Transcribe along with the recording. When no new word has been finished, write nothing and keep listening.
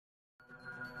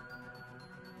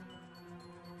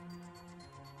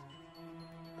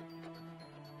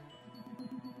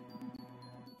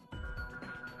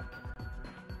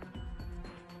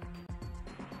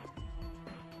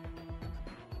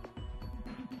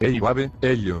Hey babe,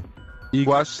 Ello. I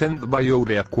was sent by our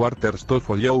headquarters to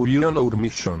follow you on our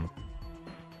mission.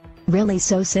 Really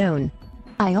so soon?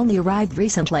 I only arrived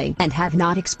recently and have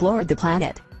not explored the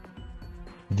planet.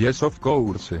 Yes, of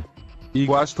course. I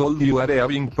was told you are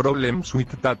having problems with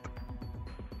that.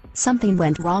 Something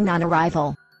went wrong on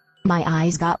arrival. My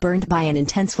eyes got burned by an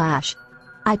intense flash.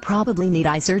 I probably need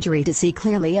eye surgery to see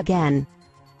clearly again.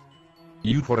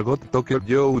 You forgot to get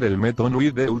your helmet on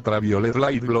with the ultraviolet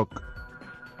light block.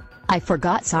 I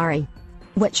forgot, sorry.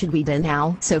 What should we do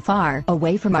now, so far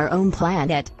away from our own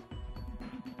planet?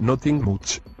 Nothing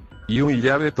much. You will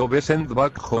have to be sent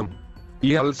back home.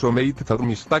 I also made that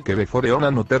mistake before on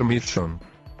another mission.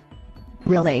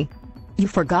 Really? You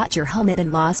forgot your helmet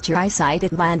and lost your eyesight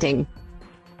at landing.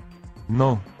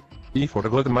 No. I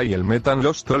forgot my helmet and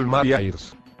lost all my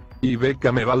ears. I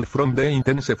became bald from the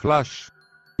intense flash.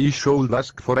 I should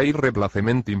ask for a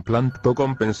replacement implant to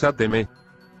compensate me.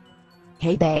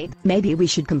 Hey babe, maybe we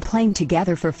should complain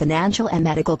together for financial and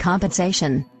medical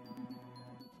compensation.